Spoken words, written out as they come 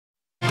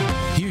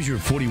Here's your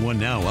 41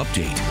 Now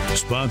update,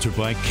 sponsored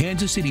by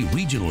Kansas City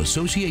Regional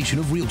Association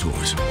of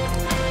Realtors.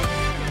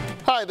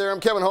 Hi there, I'm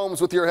Kevin Holmes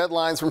with your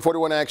headlines from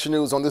 41 Action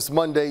News on this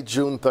Monday,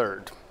 June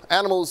 3rd.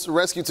 Animals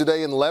rescued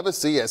today in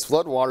Levacy as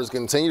floodwaters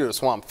continue to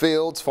swamp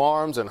fields,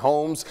 farms, and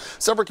homes.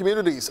 Several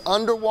communities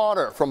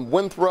underwater from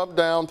Winthrop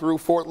down through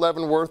Fort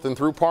Leavenworth and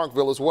through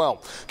Parkville as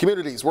well.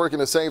 Communities working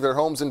to save their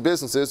homes and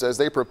businesses as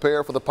they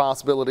prepare for the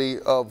possibility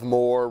of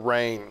more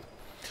rain.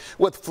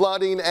 With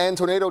flooding and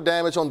tornado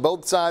damage on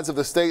both sides of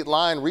the state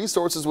line,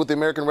 resources with the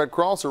American Red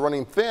Cross are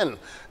running thin.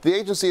 The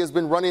agency has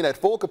been running at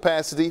full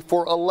capacity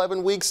for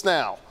 11 weeks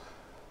now.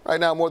 Right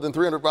now, more than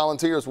 300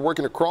 volunteers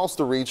working across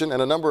the region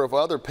and a number of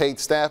other paid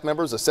staff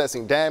members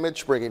assessing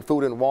damage, bringing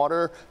food and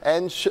water,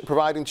 and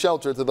providing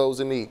shelter to those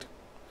in need.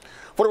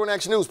 41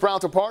 Action News proud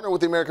to partner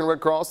with the American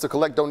Red Cross to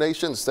collect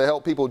donations to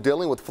help people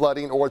dealing with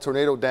flooding or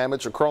tornado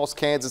damage across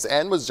Kansas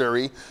and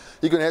Missouri.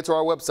 You can head to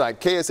our website,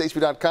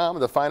 KSHB.com,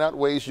 to find out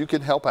ways you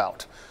can help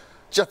out.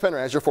 Jeff Penner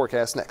has your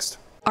forecast next.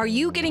 Are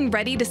you getting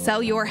ready to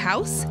sell your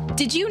house?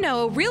 Did you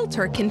know a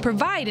realtor can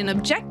provide an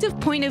objective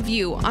point of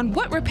view on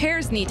what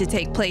repairs need to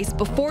take place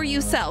before you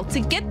sell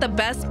to get the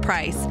best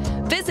price?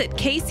 Visit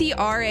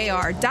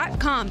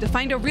kcrar.com to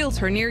find a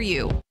realtor near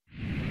you.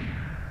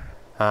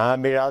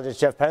 I'm meteorologist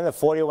Jeff Penn, the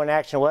 41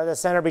 Action Weather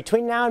Center.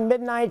 Between now and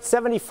midnight,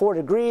 74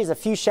 degrees. A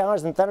few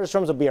showers and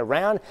thunderstorms will be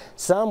around,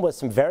 some with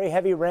some very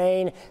heavy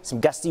rain, some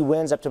gusty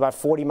winds up to about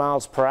 40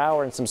 miles per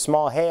hour, and some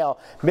small hail.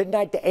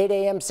 Midnight to 8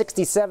 a.m.,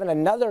 67.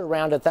 Another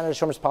round of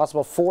thunderstorms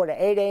possible 4 to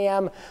 8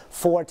 a.m.,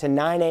 4 to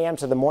 9 a.m.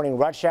 So the morning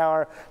rush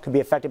hour could be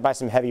affected by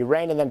some heavy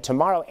rain. And then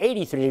tomorrow,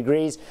 83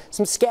 degrees.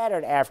 Some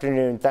scattered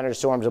afternoon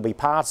thunderstorms will be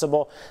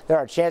possible. There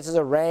are chances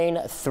of rain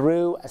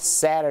through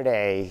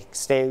Saturday.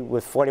 Stay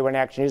with 41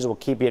 Action News. We'll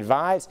keep you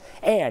advised,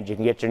 and you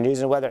can get your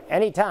news and weather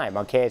anytime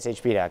on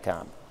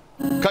KSHB.com.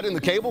 Cutting the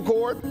cable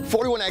cord?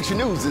 41 Action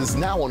News is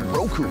now on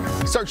Roku.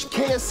 Search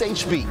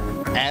KSHB,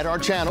 add our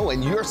channel,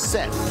 and you're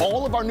set.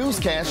 All of our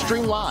newscasts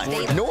stream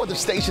live. No other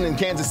station in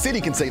Kansas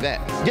City can say that.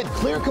 Get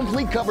clear,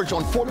 complete coverage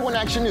on 41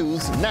 Action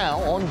News now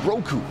on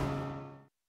Roku.